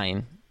then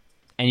 9,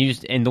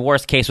 and the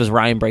worst case was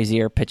Ryan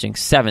Brazier pitching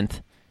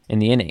 7th in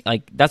the inning,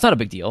 like, that's not a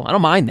big deal. I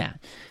don't mind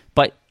that.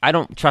 But I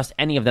don't trust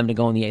any of them to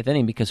go in the 8th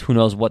inning because who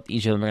knows what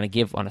each of them are going to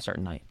give on a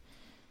certain night.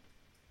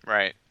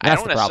 Right. I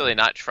don't necessarily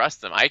not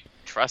trust them. I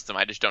trust them.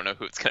 I just don't know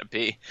who it's going to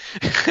be.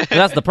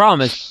 That's the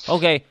problem is,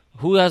 okay,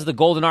 who has the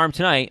golden arm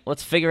tonight?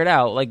 Let's figure it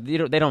out. Like,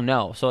 they don't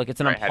know. So, like,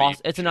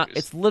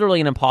 it's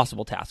literally an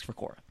impossible task for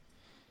Cora.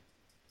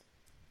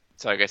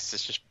 So I guess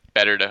it's just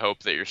better to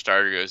hope that your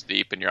starter goes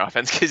deep and your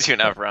offense gives you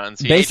enough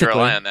runs. You need to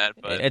rely on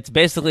that. But it's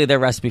basically their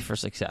recipe for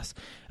success.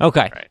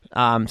 Okay.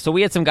 Right. So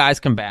we had some guys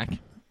come back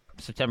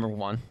September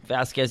 1.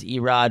 Vasquez,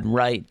 Erod,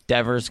 Wright,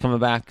 Devers coming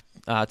back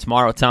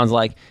tomorrow, it sounds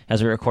like,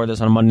 as we record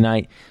this on a Monday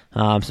night.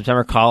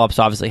 September call-ups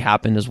obviously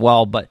happened as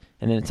well, and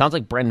then it sounds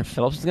like Brandon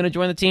Phillips is going to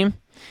join the team.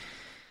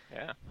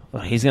 Yeah.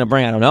 Well, he's going to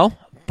bring, I don't know.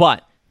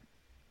 But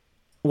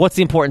what's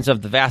the importance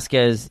of the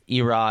Vasquez,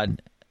 Erod,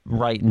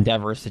 Wright, and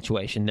Devers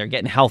situation? They're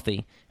getting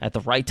healthy at the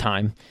right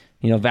time.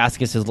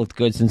 Vasquez has looked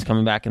good since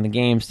coming back in the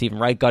game. Stephen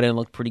Wright got in,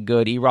 looked pretty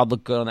good. Erod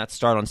looked good on that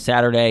start on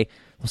Saturday.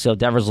 We'll see how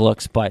Devers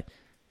looks, but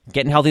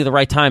getting healthy at the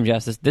right time,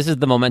 Jess, this is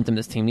the momentum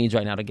this team needs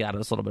right now to get out of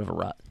this little bit of a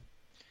rut.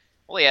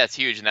 Well, yeah, it's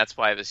huge, and that's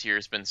why this year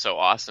has been so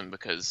awesome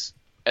because,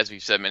 as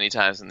we've said many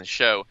times in the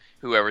show,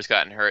 whoever's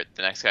gotten hurt,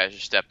 the next guy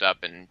just stepped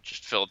up and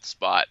just filled the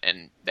spot,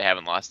 and they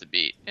haven't lost a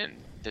beat, and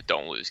they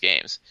don't lose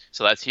games.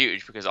 So that's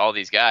huge because all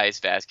these guys,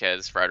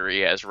 Vasquez,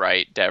 Rodriguez,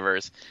 Wright,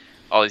 Devers,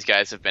 all these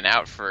guys have been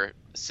out for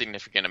a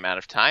significant amount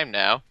of time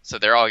now, so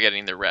they're all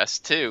getting the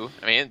rest too.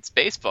 I mean, it's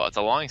baseball. It's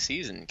a long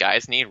season.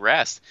 Guys need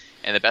rest,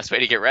 and the best way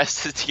to get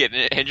rest is to get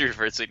injured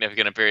for a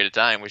significant period of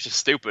time, which is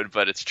stupid,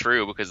 but it's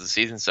true because the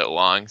season's so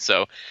long.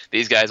 So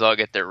these guys all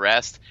get their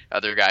rest.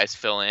 Other guys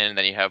fill in, and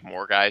then you have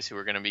more guys who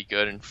are going to be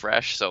good and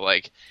fresh. So,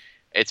 like,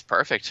 it's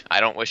perfect. I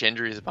don't wish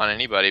injuries upon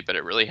anybody, but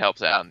it really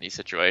helps out in these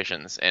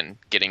situations. And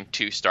getting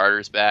 2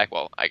 starters back,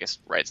 well, I guess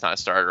Wright's not a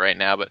starter right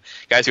now, but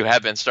guys who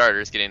have been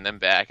starters, getting them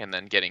back, and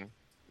then getting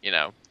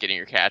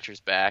your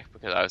catchers back,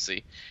 because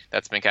obviously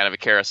that's been kind of a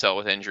carousel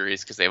with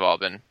injuries because they've all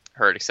been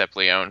hurt except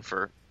Leon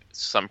for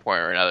some point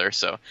or another.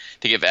 So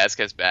to get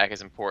Vasquez back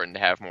is important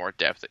to have more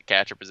depth at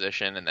catcher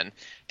position, and then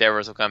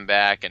Devers will come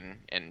back, and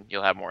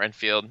you'll have more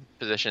infield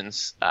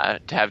positions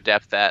to have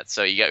depth at.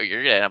 So you're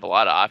going to have a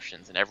lot of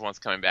options, and everyone's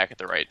coming back at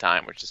the right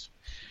time, which is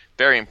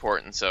very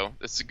important. So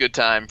it's a good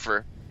time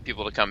for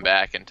people to come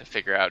back and to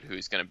figure out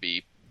who's going to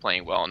be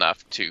playing well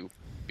enough to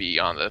be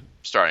on the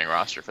starting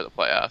roster for the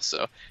playoffs.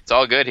 So it's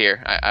all good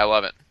here. I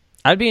love it.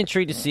 I'd be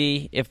intrigued to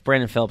see if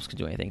Brandon Phillips could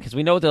do anything, because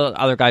we know what the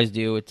other guys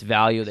do. It's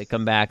value. They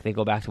come back. They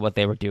go back to what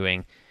they were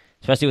doing,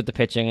 especially with the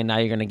pitching. And now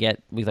you're going to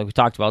get, like we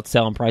talked about,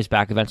 Sale and Price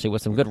back eventually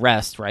with some good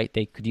rest, right?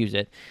 They could use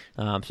it.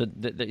 So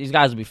these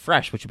guys will be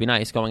fresh, which would be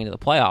nice going into the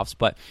playoffs.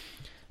 But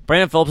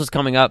Brandon Phillips is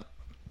coming up,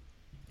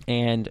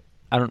 and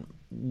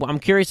I'm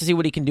curious to see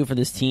what he can do for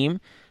this team.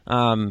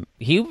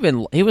 He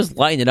was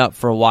lighting it up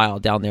for a while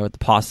down there with the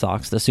Paw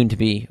Sox, the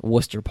soon-to-be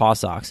Worcester Paw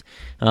Sox.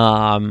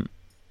 I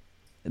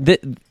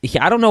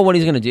don't know what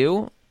he's going to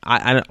do.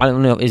 I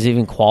don't know if he's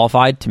even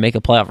qualified to make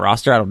a playoff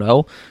roster. I don't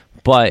know.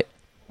 But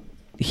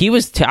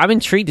I'm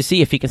intrigued to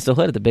see if he can still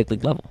hit at the big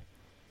league level.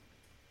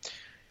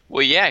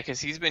 Well, yeah, because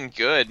he's been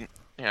good.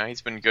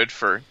 He's been good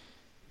for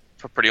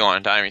a pretty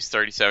long time. He's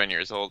 37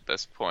 years old at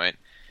this point.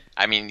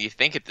 I mean, you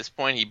think at this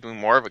point he'd be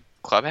more of a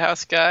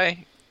clubhouse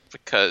guy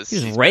because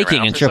he was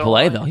raking in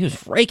AAA, though. He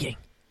was raking.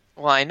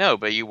 Well, I know,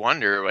 but you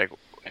wonder, like,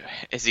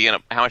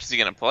 how much is he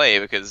gonna play?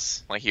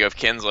 Because, like, you have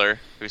Kinsler,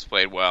 who's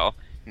played well.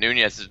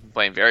 Nunez has been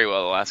playing very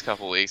well the last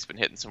couple of weeks, been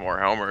hitting some more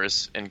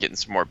homers and getting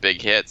some more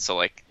big hits. So,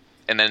 like,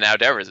 and then now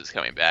Devers is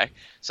coming back.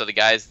 So the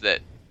guys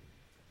that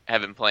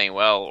have been playing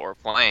well or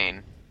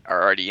playing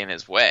are already in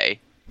his way.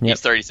 Yep.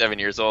 He's 37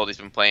 years old. He's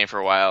been playing for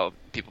a while.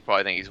 People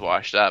probably think he's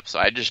washed up. So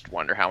I just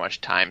wonder how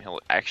much time he'll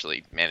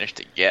actually manage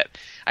to get.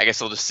 I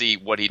guess we'll just see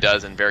what he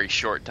does in very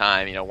short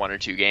time, 1 or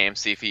 2 games,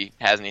 see if he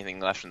has anything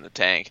left in the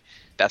tank.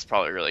 That's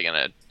probably really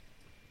going to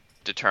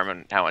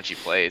determine how much he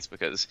plays,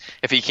 because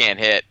if he can't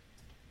hit,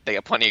 they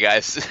got plenty of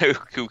guys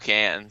who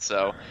can.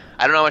 So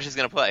I don't know how much he's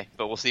going to play,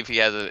 but we'll see if he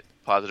has a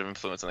positive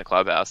influence in the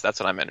clubhouse. That's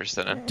what I'm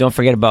interested in. Don't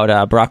forget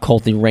about Brock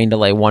Holt, the rain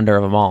delay wonder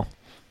of them all.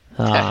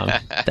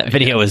 That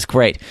video is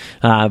great.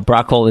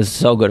 Brock Holt is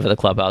so good for the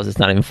clubhouse. It's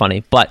not even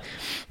funny. But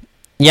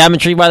Yeah, I'm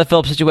intrigued by the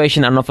Phillips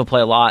situation. I don't know if he'll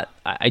play a lot.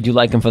 I do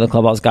like him for the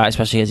clubhouse guy,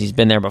 especially as he's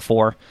been there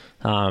before.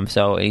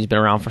 So he's been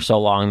around for so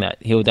long that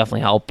he will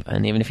definitely help.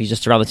 And even if he's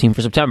just around the team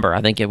for September,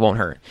 I think it won't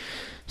hurt.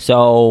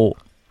 So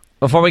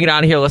before we get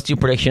out of here, let's do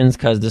predictions,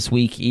 because this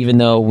week, even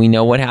though we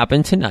know what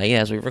happened tonight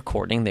as we're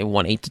recording, they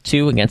won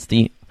 8-2 against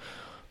the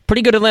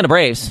pretty good Atlanta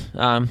Braves,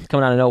 coming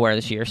out of nowhere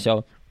this year.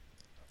 So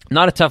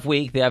not a tough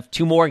week. They have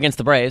 2 more against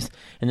the Braves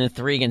and then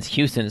 3 against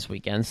Houston this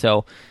weekend.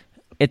 So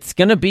it's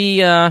going to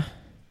be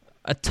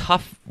a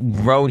tough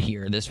road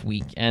here this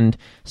week. And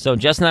so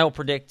Jess and I will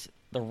predict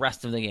the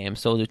rest of the game.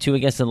 So we'll do 2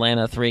 against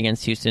Atlanta, 3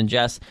 against Houston.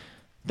 Jess,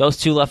 those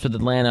 2 left with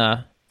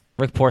Atlanta.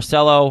 Rick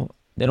Porcello,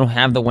 they don't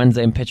have the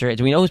Wednesday pitcher.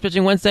 Do we know who's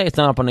pitching Wednesday? It's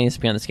not up on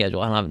ESPN the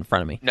schedule. I don't have it in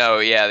front of me. No,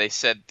 yeah,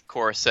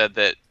 Cora said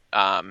that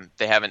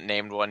they haven't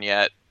named one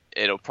yet.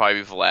 It'll probably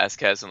be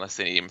Velasquez unless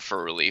they need him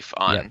for relief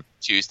on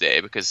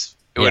Tuesday, because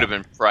it would have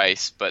been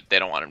Price, but they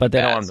don't want him to But they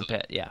bat, don't want him to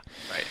pit, yeah.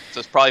 Right. So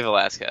it's probably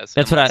Velasquez.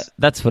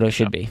 That's what it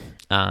should be.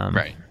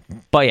 Right.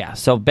 But yeah,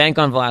 so bank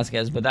on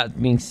Velasquez. But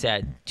that being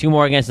said, 2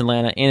 more against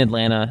Atlanta in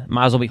Atlanta.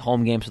 Might as well be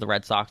home games for the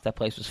Red Sox. That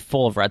place was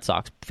full of Red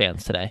Sox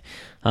fans today.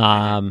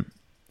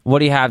 What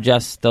do you have,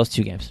 Jess, those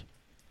 2 games?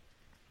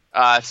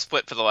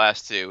 Split for the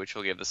last 2, which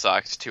will give the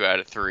Sox 2 out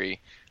of 3.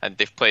 And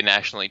they've played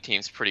National League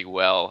teams pretty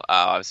well.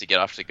 Obviously, get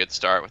off to a good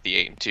start with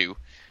the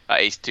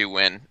 8-2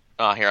 win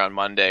here on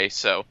Monday.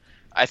 So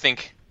I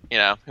think,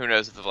 who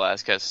knows if the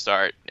Velasquez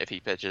start if he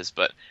pitches,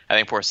 but I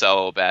think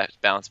Porcello will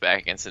bounce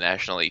back against the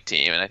National League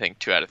team, and I think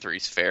 2 out of 3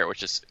 is fair,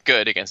 which is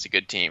good against a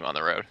good team on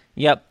the road.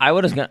 Yep, I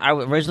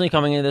originally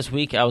coming into this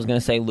week, I was going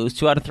to say lose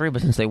 2 out of 3,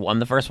 but since they won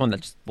the first one,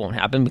 that just won't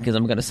happen, because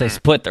I'm going to say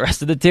split the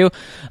rest of the 2,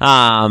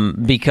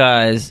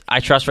 because I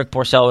trust Rick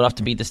Porcello enough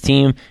to beat this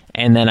team,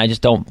 and then I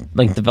just don't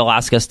like the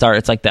Velasquez start.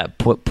 It's like that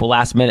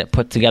last minute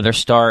put together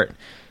start.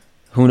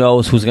 Who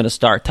knows who's going to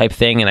start type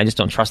thing, and I just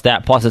don't trust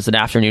that. Plus, it's an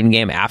afternoon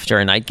game after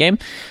a night game.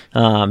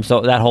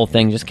 So that whole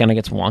thing just kind of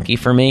gets wonky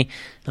for me.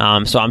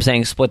 So I'm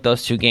saying split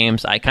those 2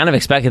 games. I kind of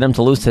expected them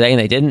to lose today, and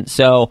they didn't.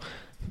 So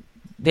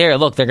they're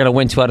going to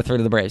win 2 out of 3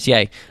 to the Braves.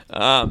 Yay.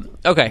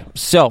 Okay,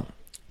 so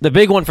the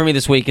big one for me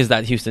this week is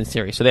that Houston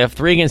series. So they have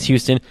 3 against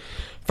Houston.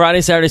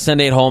 Friday, Saturday,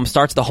 Sunday at home.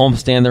 Starts the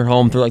homestand. They're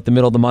home through like the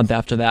middle of the month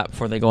after that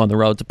before they go on the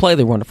road to play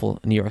the wonderful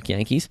New York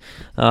Yankees.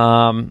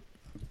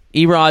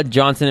 Erod,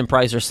 Johnson, and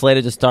Price are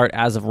slated to start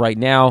as of right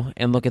now,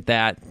 and look at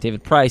that.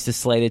 David Price is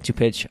slated to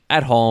pitch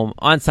at home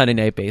on Sunday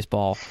Night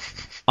Baseball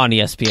on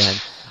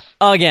ESPN.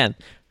 Again.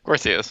 Of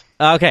course he is.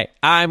 Okay,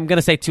 I'm going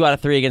to say 2 out of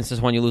 3 against this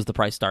one. You lose the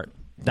Price start.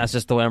 That's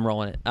just the way I'm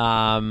rolling it.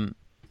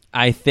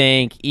 I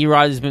think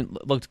Erod has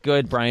looked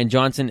good. Brian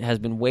Johnson has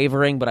been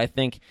wavering, but I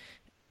think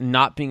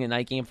not being a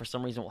night game for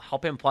some reason will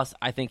help him. Plus,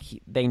 I think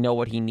they know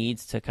what he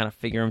needs to kind of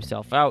figure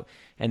himself out.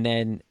 And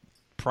then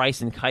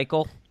Price and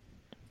Keuchel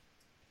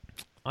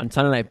on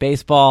Sunday Night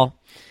Baseball.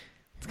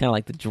 It's kind of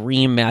like the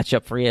dream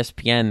matchup for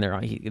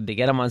ESPN. They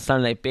get him on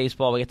Sunday Night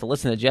Baseball. We get to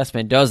listen to Jess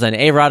Mendoza and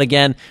A-Rod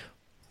again.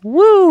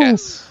 Woo!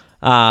 Yes.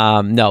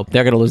 No,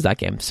 they're going to lose that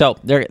game. So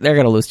they're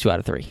going to lose 2 out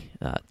of 3.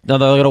 No, they're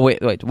going to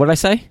wait. Wait, what did I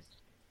say?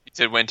 You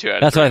said win 2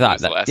 out of 3.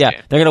 That's what I thought. Game.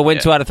 They're going to win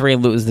 2 out of 3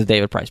 and lose the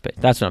David Price pick.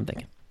 That's what I'm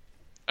thinking.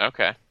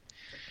 Okay.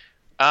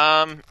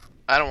 I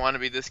don't want to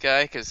be this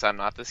guy because I'm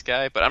not this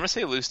guy, but I'm going to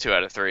say lose 2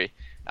 out of 3.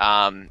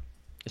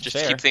 Just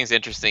fair. to keep things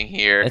interesting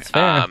here. It's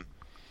fair.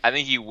 I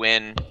think you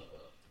win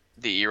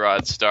the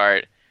Erod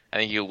start. I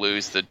think you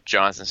lose the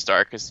Johnson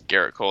start because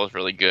Garrett Cole is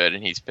really good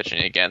and he's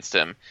pitching against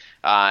him.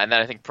 And then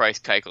I think Price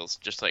Keuchel's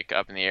just like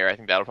up in the air. I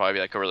think that'll probably be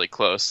like a really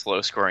close,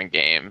 low-scoring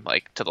game,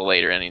 like to the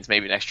later innings,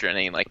 maybe an extra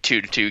inning, like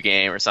 2-2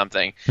 game or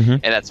something. Mm-hmm.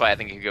 And that's why I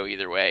think it could go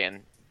either way and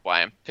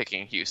why I'm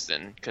picking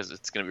Houston, because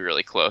it's going to be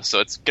really close.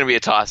 So it's going to be a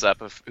toss-up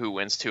of who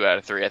wins 2 out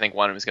of 3. I think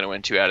one of them is going to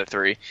win 2 out of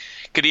 3.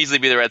 Could easily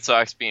be the Red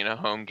Sox being a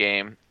home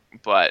game,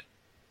 but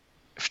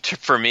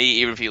for me,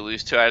 even if you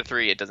lose 2 out of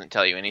 3, it doesn't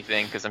tell you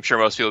anything, because I'm sure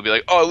most people will be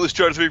like, oh, I lose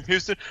 2 out of 3 from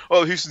Houston.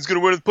 Oh, Houston's going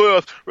to win in the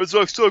playoffs. Red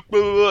Sox suck. Blah,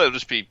 blah, blah. It'll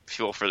just be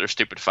fuel for their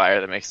stupid fire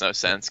that makes no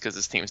sense because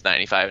this team's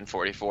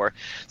 95-44.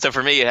 So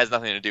for me, it has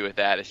nothing to do with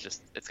that.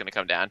 It's going to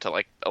come down to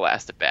like a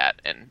last at bat.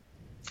 And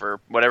for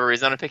whatever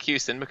reason, I'm going to pick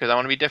Houston because I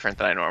want to be different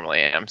than I normally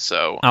am.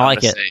 So I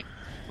like it. Say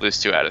lose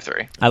 2 out of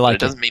 3. I like it.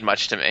 It doesn't mean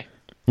much to me.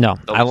 No,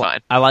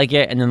 fine. I like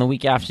it. And then the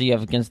week after, you're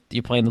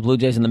playing the Blue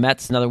Jays and the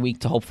Mets. Another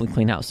week to hopefully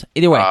clean house.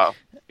 Either way.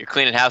 You're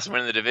cleaning house and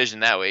winning the division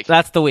that week.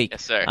 That's the week.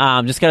 Yes, sir.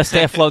 Just got to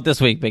stay afloat this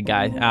week, big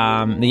guy.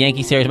 The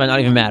Yankee series might not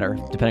even matter,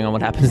 depending on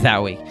what happens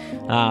that week.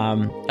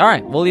 All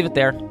right, we'll leave it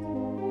there.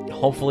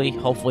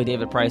 Hopefully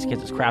David Price gets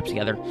his crap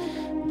together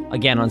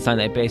again on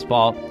Sunday Night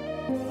Baseball.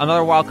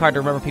 Another wild card to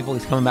remember, people,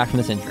 he's coming back from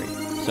this injury.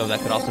 So that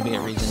could also be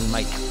a reason he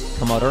might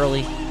come out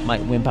early,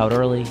 might wimp out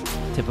early.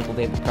 Typical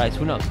David Price.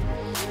 Who knows?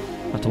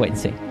 We'll have to wait and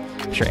see.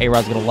 I'm sure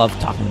A-Rod's going to love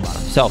talking about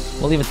him. So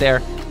we'll leave it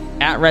there.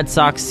 At Red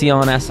Sox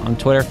CLNS on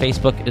Twitter.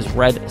 Facebook is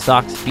Red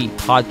Sox Beat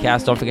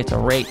Podcast. Don't forget to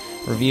rate,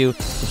 review,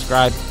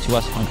 subscribe to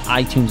us on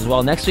iTunes as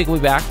well. Next week we'll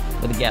be back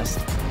with a guest.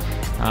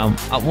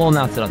 We'll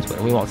announce it on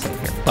Twitter. We won't say it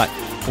here. But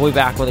we'll be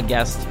back with a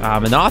guest,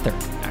 an author,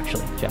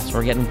 actually, Jess.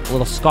 We're getting a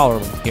little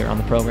scholarly here on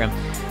the program.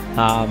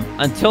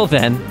 Until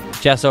then,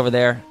 Jess over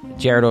there,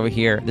 Jared over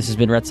here. This has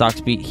been Red Sox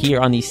Beat here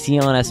on the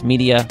CLNS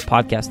Media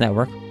Podcast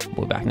Network.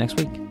 We'll be back next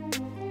week.